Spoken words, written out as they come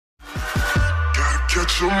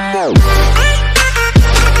some more.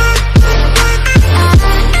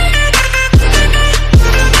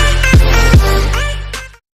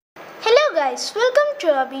 Hello guys, welcome to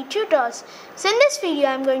Abhi Tutors. So in this video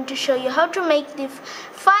I'm going to show you how to make the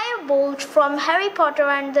Firebolt from Harry Potter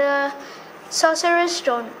and the Sorcerer's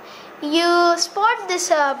Stone. You spot this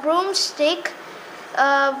broomstick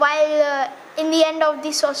while in the end of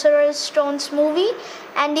the Sorcerer's Stone's movie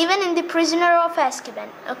and even in the Prisoner of Azkaban.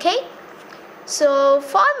 Okay, so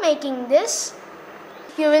for making this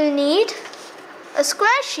you will need a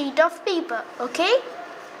square sheet of paper. Okay,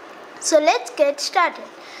 so let's get started.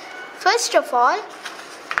 First of all,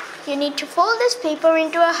 you need to fold this paper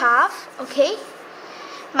into a half. Okay,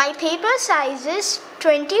 my paper size is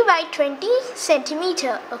 20 by 20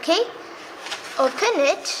 centimeter. Okay, open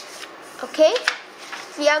it. Okay,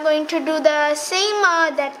 we are going to do the same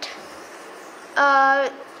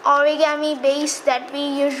origami base that we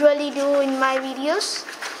usually do in my videos.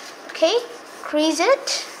 Okay, crease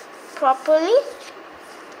it properly,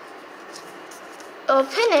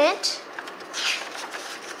 open it.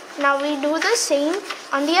 Now we do the same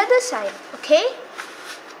on the other side. Okay,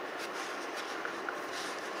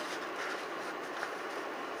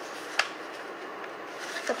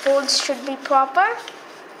 the folds should be proper.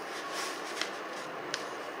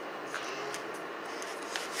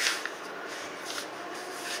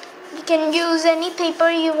 You can use any paper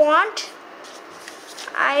you want.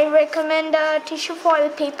 I recommend tissue foil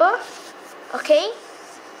paper. Okay,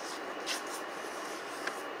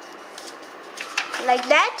 like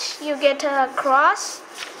that you get a cross.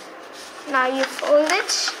 Now you fold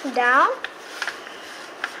it down.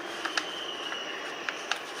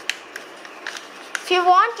 If you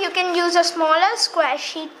want, you can use a smaller square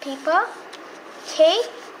sheet paper. Okay,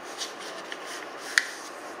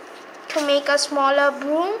 to make a smaller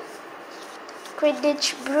broom,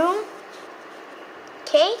 Quidditch broom.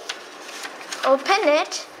 Okay, open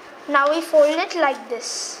it. Now we fold it like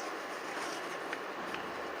this.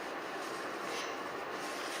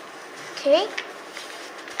 Okay,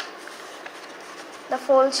 the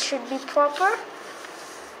folds should be proper.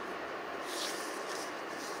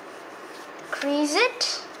 Crease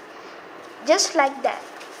it just like that.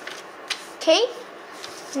 Okay,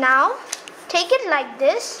 now take it like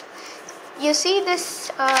this. You see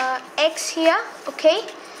this X here. Okay,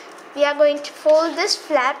 we are going to fold this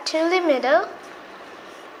flap till the middle.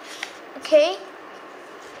 Okay,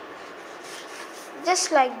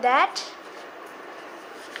 just like that.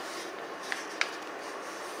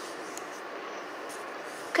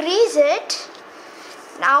 Crease it.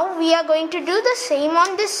 Now we are going to do the same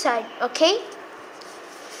on this side. Okay,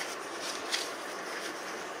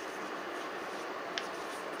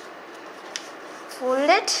 fold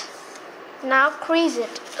it. Now crease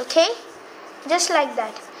it. Okay, just like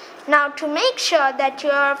that. Now to make sure that you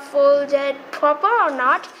are folded proper or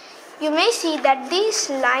not, you may see that these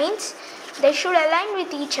lines, they should align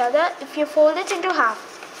with each other if you fold it into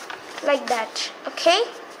half like that. Okay,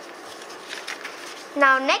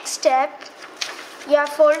 now next step, you have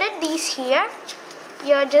folded these here.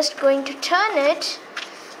 You are just going to turn it,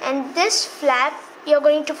 and this flap you are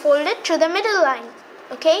going to fold it to the middle line.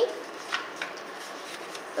 Okay,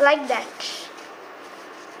 like that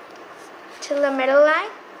till the middle line.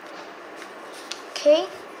 Okay,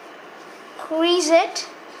 crease it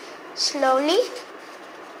slowly.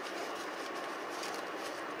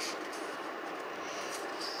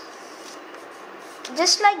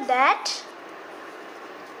 Just like that.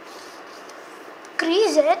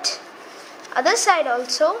 Crease it, other side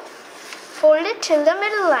also, fold it till the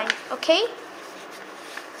middle line. Okay,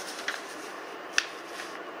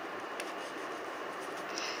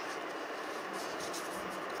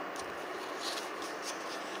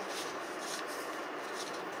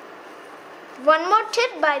 one more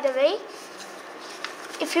tip by the way,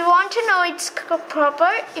 if you want to know it's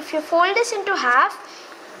proper, if you fold this into half,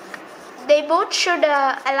 they both should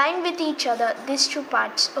align with each other, these two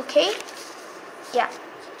parts. Okay, yeah,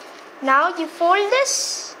 now you fold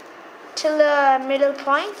this till the middle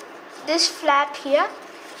point, this flap here.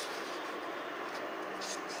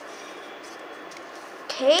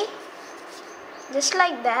 Okay, just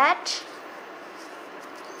like that.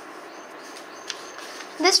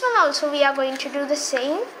 This one also we are going to do the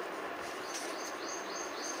same.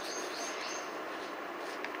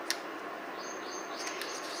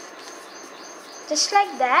 Just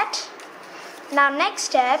like that. Now next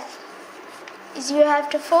step is you have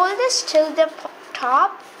to fold this till the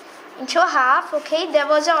top into half. Okay, there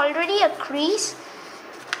was already a crease.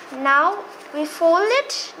 Now we fold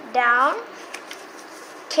it down.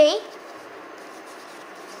 Okay,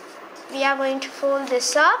 we are going to fold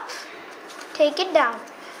this up take it down.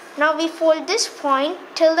 Now we fold this point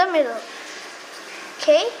till the middle.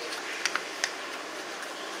 Okay,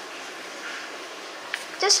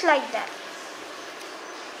 just like that.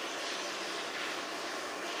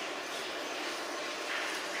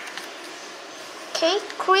 Okay,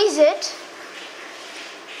 crease it.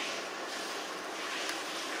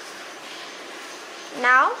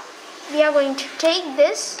 Now we are going to take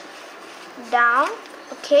this down.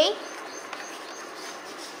 Okay,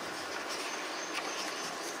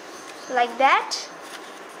 like that.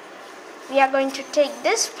 We are going to take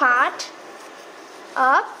this part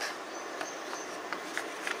up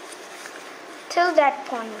till that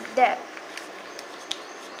point there.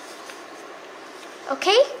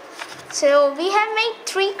 Okay, so we have made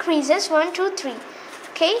 3 creases, 1, 2, 3.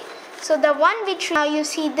 Okay, so the one which now you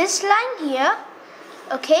see this line here.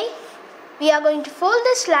 Okay, we are going to fold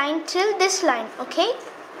this line till this line. Okay,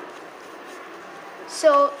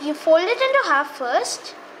 so you fold it into half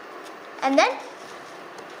first and then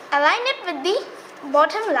align it with the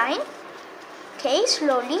bottom line. Okay,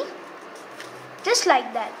 slowly, just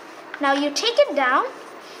like that. Now you take it down.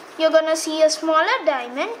 You're gonna see a smaller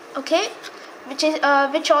diamond. Okay,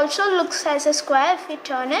 which also looks as a square if you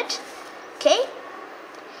turn it. Okay,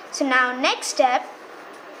 so now next step,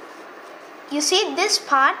 you see this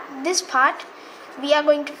part, we are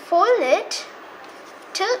going to fold it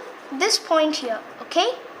till this point here. Okay,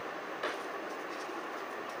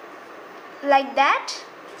 like that.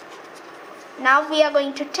 Now we are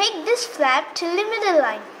going to take this flap till the middle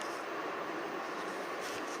line.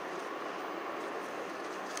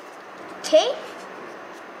 Okay,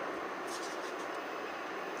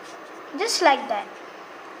 just like that.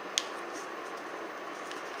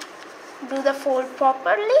 Do the fold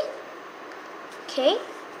properly. Okay,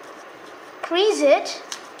 crease it.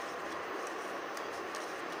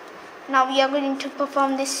 Now we are going to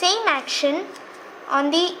perform the same action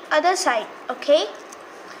on the other side. Okay,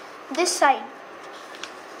 this side.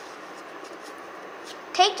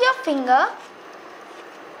 Take your finger,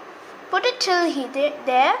 put it till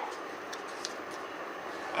there,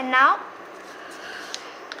 and now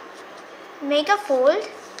make a fold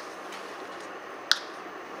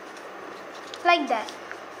like that.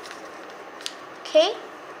 Okay,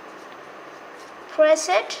 press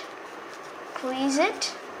it, crease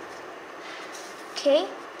it. Okay,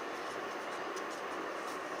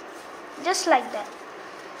 just like that.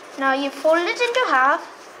 Now you fold it into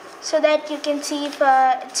half so that you can see if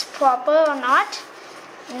it's proper or not.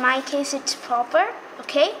 In my case it's proper.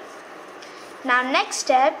 Okay, now next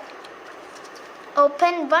step,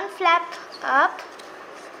 open one flap up.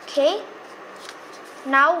 Okay,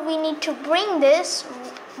 now we need to bring this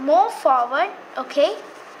more forward. Okay,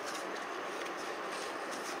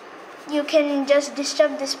 you can just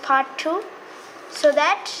disturb this part too so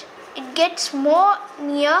that it gets more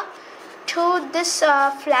near to this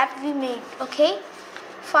flap we made. Okay,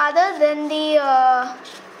 farther than the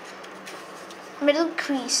middle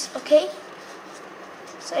crease. Okay,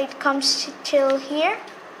 so it comes till here.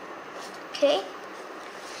 Okay,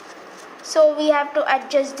 so we have to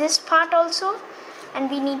adjust this part also, and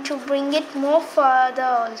we need to bring it more further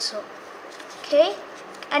also. Okay,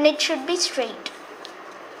 and it should be straight.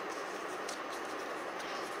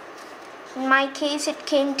 In my case it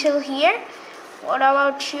came till here. What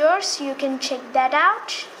about yours? You can check that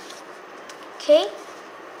out. Okay,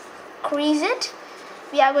 crease it.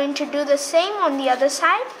 We are going to do the same on the other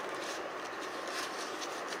side.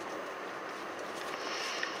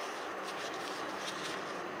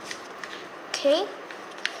 Okay,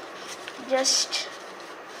 just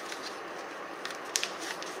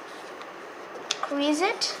crease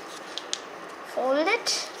it, fold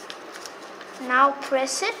it, now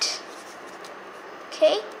press it.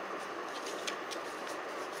 Okay,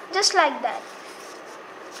 just like that.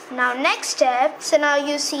 Now next step, so now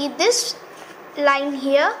you see this line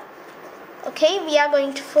here. Okay, we are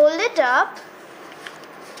going to fold it up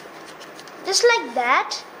just like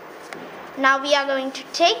that. Now we are going to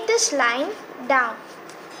take this line down.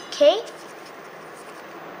 Okay,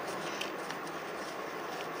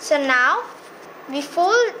 so now we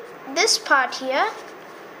fold this part here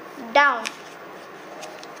down.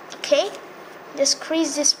 Okay, just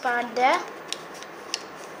crease this part there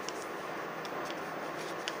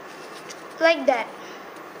like that.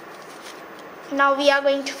 Now we are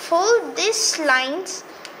going to fold these lines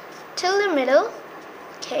till the middle.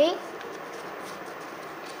 Okay,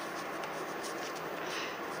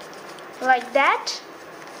 like that.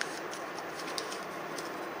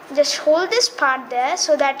 Just hold this part there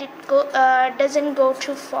so that it doesn't go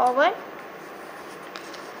too forward,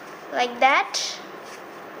 like that.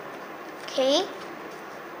 Okay,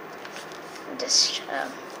 just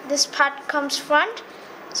this part comes front,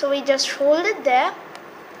 so we just fold it there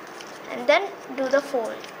and then do the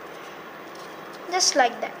fold, just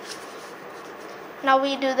like that. Now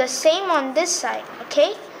we do the same on this side.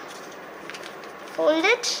 Okay, fold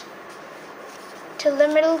it till the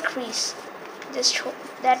middle crease, just hold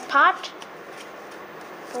that part,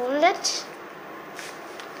 fold it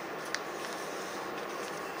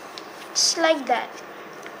just like that.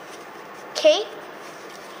 Okay,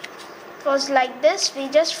 it was like this, we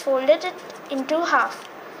just folded it into half.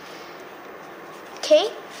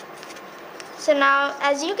 Okay, so now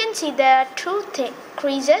as you can see there are two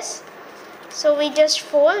creases, so we just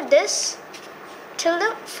fold this till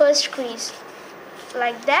the first crease,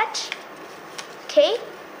 like that. Okay,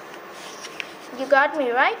 you got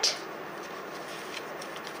me right?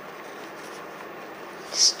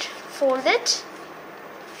 Just fold it,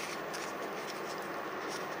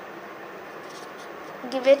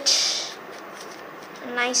 give it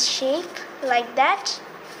a nice shape like that.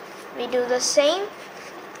 We do the same,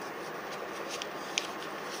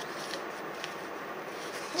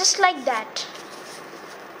 just like that.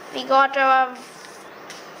 We got our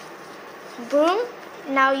broom.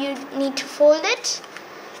 Now you need to fold it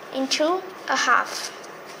into a half,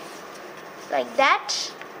 like that.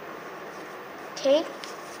 Okay,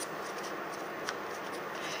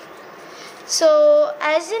 so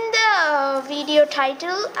as in the video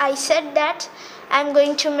title I said that I'm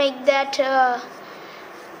going to make that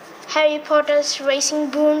Harry Potter's racing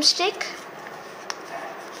broomstick,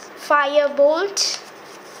 Firebolt.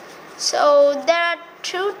 So there are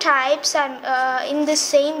two types in the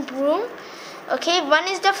same broom. Okay, one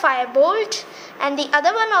is the Firebolt and the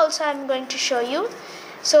other one also I'm going to show you.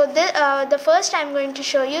 So the first I'm going to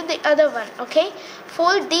show you the other one. Okay,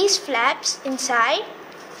 fold these flaps inside.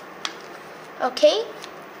 Okay,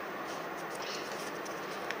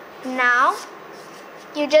 now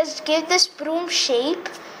you just give this broom shape.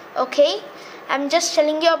 Okay, I'm just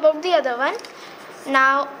telling you about the other one.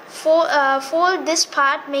 Now fold this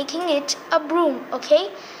part, making it a broom.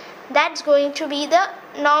 Okay, that's going to be the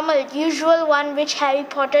normal usual one which Harry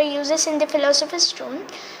Potter uses in the Philosopher's Stone.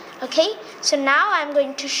 Okay, so now I'm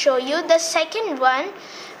going to show you the second one,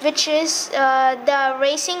 which is the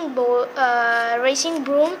racing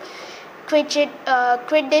broom,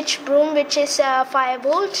 Quidditch broom, which is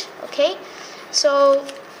Firebolt. Okay, so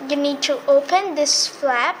you need to open this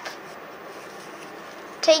flap,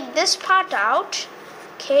 take this part out.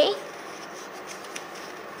 Okay,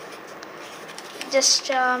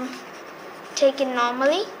 just take it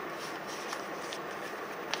normally.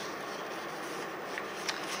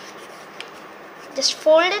 Just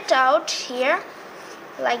fold it out here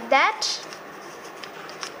like that.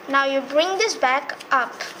 Now you bring this back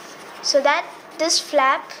up so that this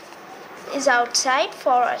flap is outside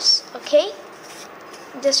for us. Okay,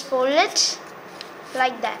 just fold it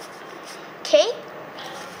like that. Okay,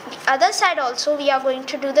 the other side also we are going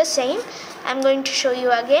to do the same. I'm going to show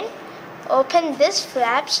you again. Open this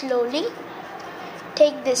flap slowly,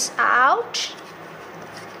 take this out,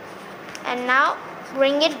 and now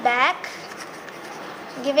bring it back,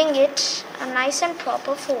 giving it a nice and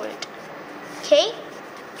proper fold. Okay,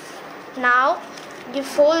 now you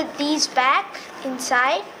fold these back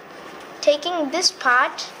inside, taking this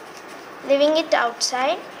part, leaving it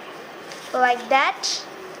outside like that.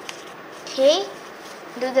 Okay,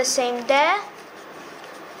 do the same there,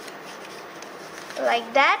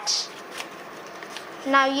 like that.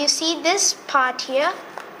 Now you see this part here,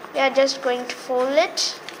 we are just going to fold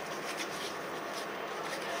it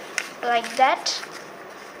like that.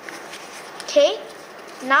 Okay,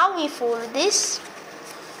 now we fold this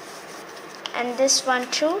and this one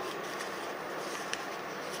too.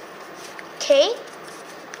 Okay,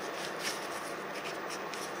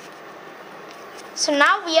 so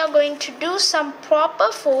now we are going to do some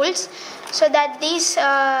proper folds so that these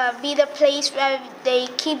be the place where they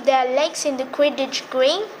keep their legs in the Quidditch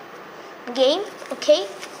game. Okay,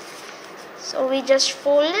 so we just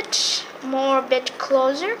fold it more a bit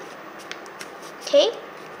closer. Okay,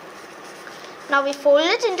 now we fold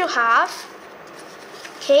it into half.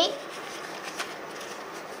 Okay,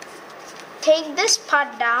 take this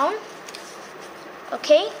part down.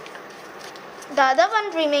 Okay, the other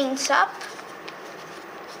one remains up.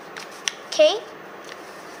 Okay,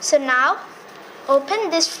 so now open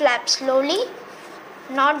this flap slowly,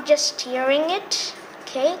 not just tearing it.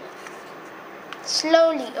 Okay,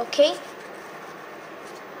 slowly. Okay,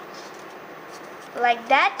 like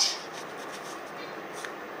that.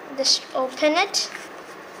 Just open it.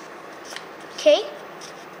 Okay,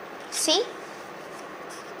 see,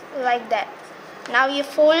 like that. Now you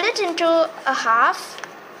fold it into a half,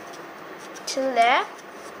 till there.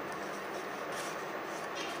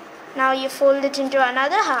 Now you fold it into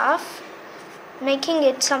another half, making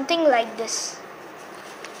it something like this.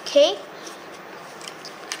 Okay,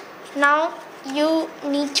 now you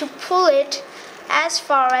need to pull it as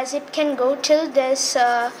far as it can go till this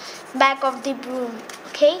back of the broom.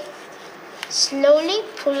 Okay, slowly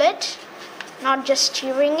pull it, not just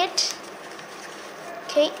steering it.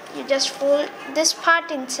 Okay, you just fold this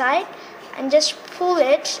part inside and just pull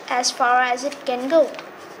it as far as it can go.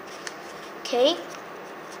 Okay,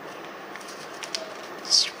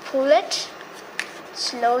 just pull it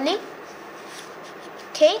slowly.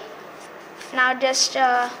 Okay, now just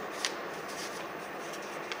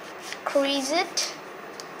crease it.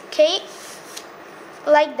 Okay,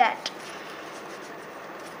 like that.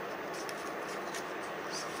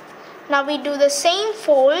 Now we do the same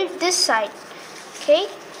fold this side. Okay,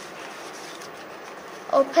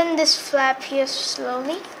 open this flap here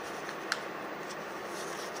slowly,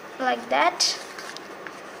 like that.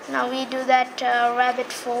 Now we do that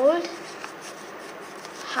rabbit fold,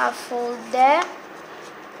 half fold there.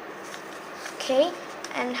 Okay,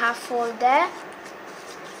 and half fold there,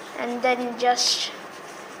 and then just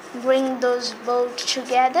bring those both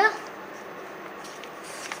together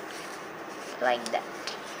like that.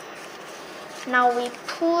 Now we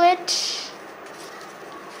pull it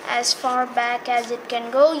as far back as it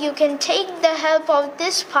can go. You can take the help of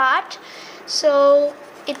this part, so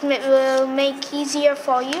it will make easier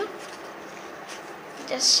for you.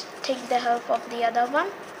 Just take the help of the other one.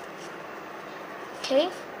 Okay,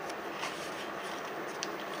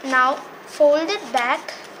 now fold it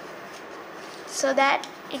back so that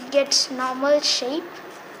it gets normal shape.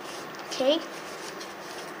 Okay,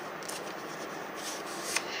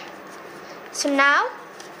 so now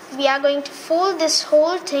we are going to fold this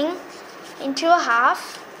whole thing into a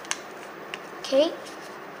half. Okay,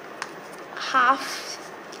 half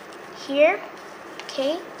here.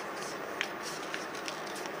 Okay,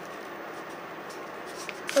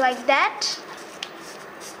 like that,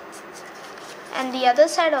 and the other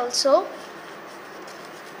side also.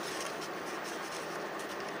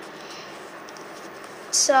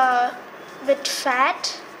 It's a bit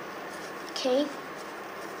fat. Okay,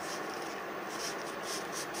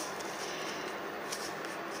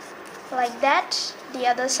 like that, the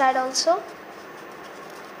other side also.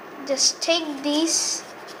 Just take these.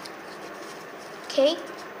 Okay,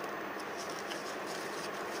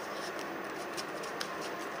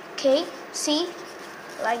 okay, see,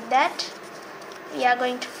 like that. We are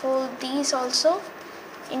going to fold these also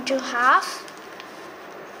into half.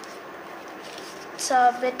 It's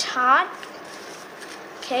a bit hard.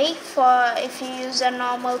 Okay, for if you use a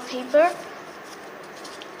normal paper.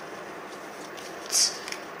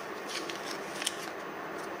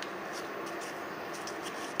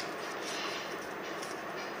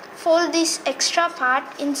 Fold this extra part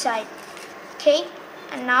inside. Okay,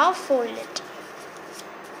 and now fold it.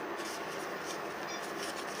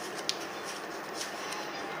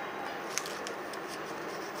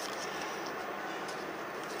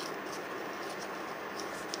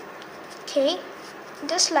 Okay,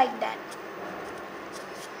 just like that.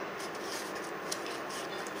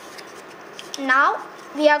 Now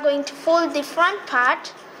we are going to fold the front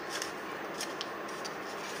part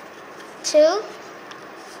till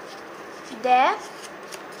there.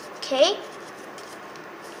 Okay,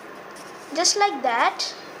 just like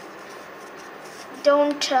that.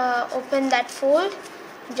 Don't open that fold,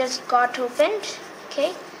 just got opened.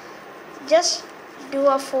 Okay, just do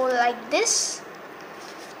a fold like this.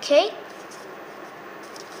 Okay,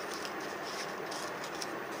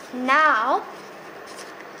 now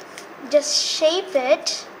just shape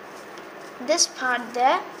it, this part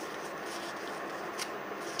there.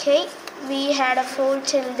 Okay, we had a fold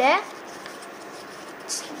till there.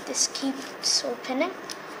 This keeps opening.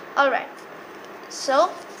 Alright, so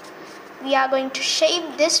we are going to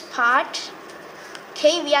shape this part.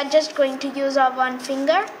 Okay, we are just going to use our one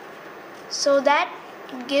finger so that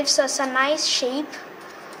it gives us a nice shape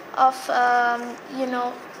of you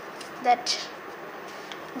know, that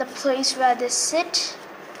the place where they sit.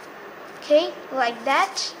 Okay, like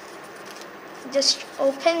that. Just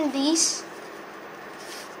open these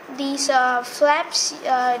flaps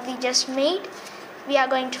we just made. We are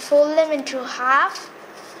going to fold them into half,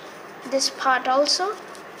 this part also.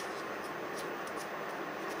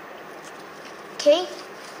 Okay,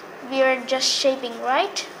 we are just shaping,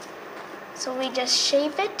 right? So we just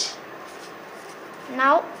shape it.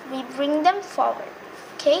 Now we bring them forward.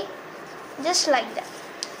 Okay, just like that.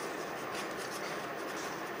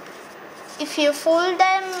 If you fold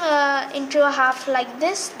them into a half like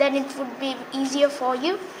this, then it would be easier for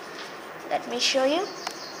you. Let me show you.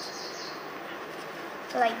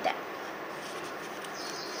 Like that.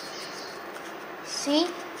 See,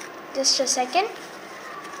 just a second.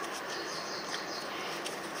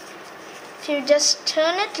 If you just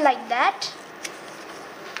turn it like that,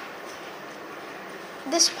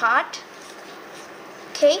 this part,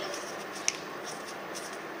 okay,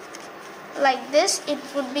 like this, it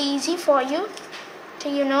would be easy for you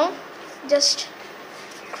to, just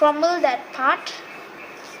crumble that part,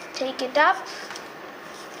 take it up,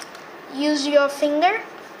 use your finger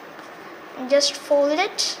and just fold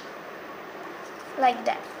it like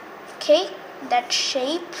that. Okay, that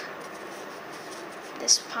shape,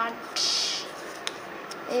 this part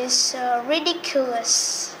is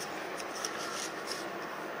ridiculous,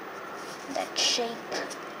 that shape.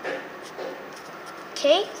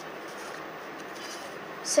 Okay,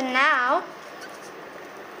 so now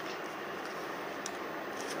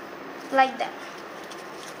like that,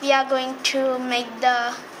 we are going to make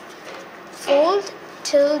the fold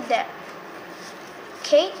till there.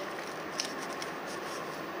 Okay,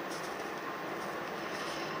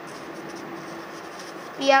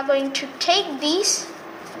 we are going to take these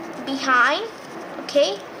behind.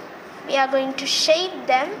 Okay, we are going to shape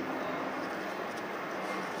them,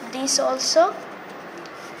 these also,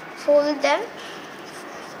 fold them,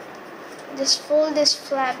 just fold this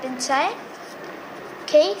flap inside.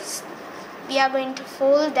 Okay, we are going to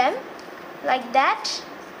fold them like that.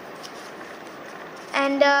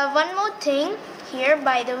 And one more thing here,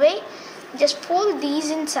 by the way, just pull these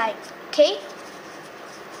inside. Okay,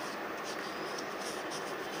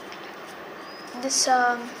 this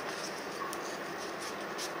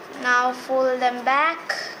now fold them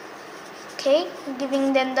back. Okay,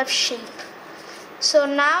 giving them the shape. So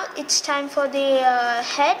now it's time for the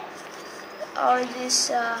head or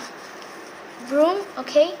this broom.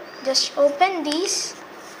 Okay, just open these.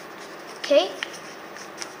 Okay,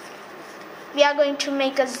 we are going to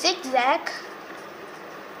make a zigzag.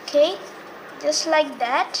 Okay, just like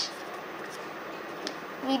that.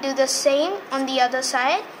 We do the same on the other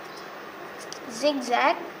side,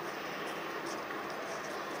 zigzag.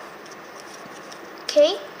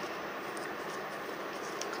 Okay,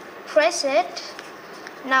 press it,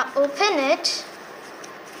 now open it,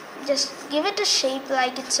 just give it a shape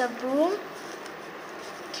like it's a broom.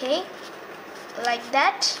 Okay, like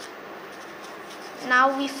that.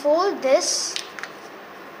 Now we fold this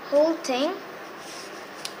whole thing.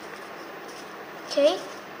 Okay,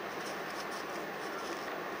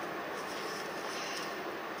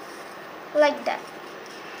 like that.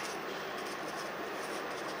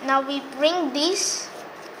 Now we bring these.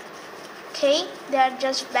 Okay, they are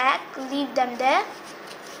just back, leave them there.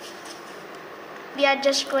 We are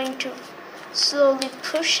just going to slowly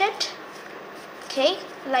push it. Okay,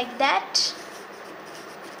 like that.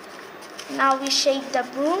 Now we shape the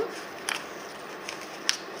broom.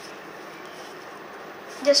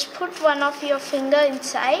 Just put one of your finger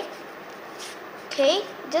inside. Okay,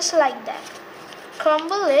 just like that.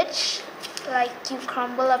 Crumble it like you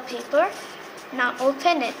crumble a paper. Now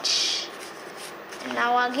open it. And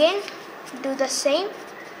now again do the same.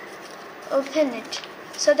 Open it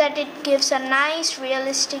so that it gives a nice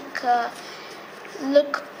realistic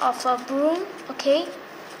look of a broom. Okay,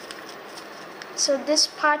 so this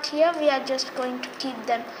part here we are just going to keep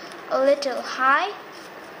them a little high,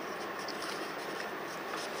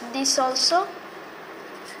 this also,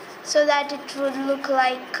 so that it would look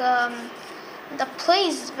like the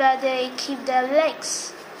place where they keep their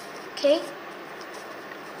legs. Okay,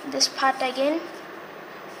 this part again.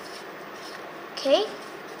 Okay,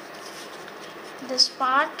 this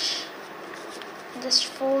part, just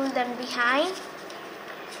fold them behind.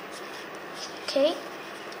 Okay,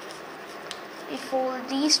 we fold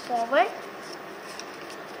these forward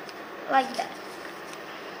like that.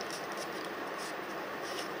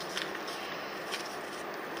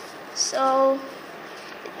 So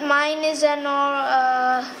mine is a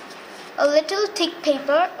little thick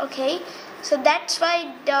paper. Okay, so that's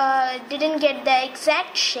why it didn't get the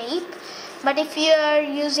exact shape. But if you are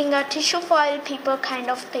using a tissue foil paper kind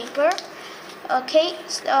of paper, okay,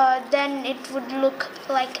 then it would look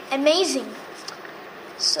like amazing.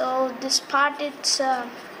 So this part, it's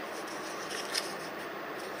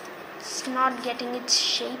not getting its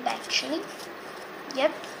shape actually.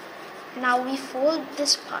 Yep. Now we fold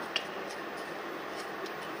this part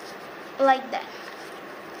like that.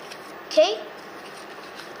 Okay,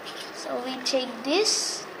 so we take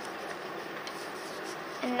this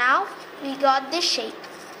and now we got this shape.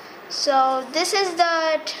 So this is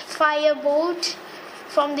the Firebolt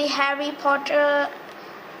from the Harry Potter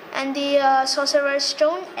and the Sorcerer's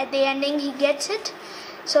Stone. At the ending he gets it.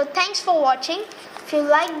 So thanks for watching. If you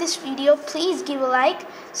like this video, please give a like,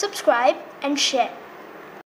 subscribe and share.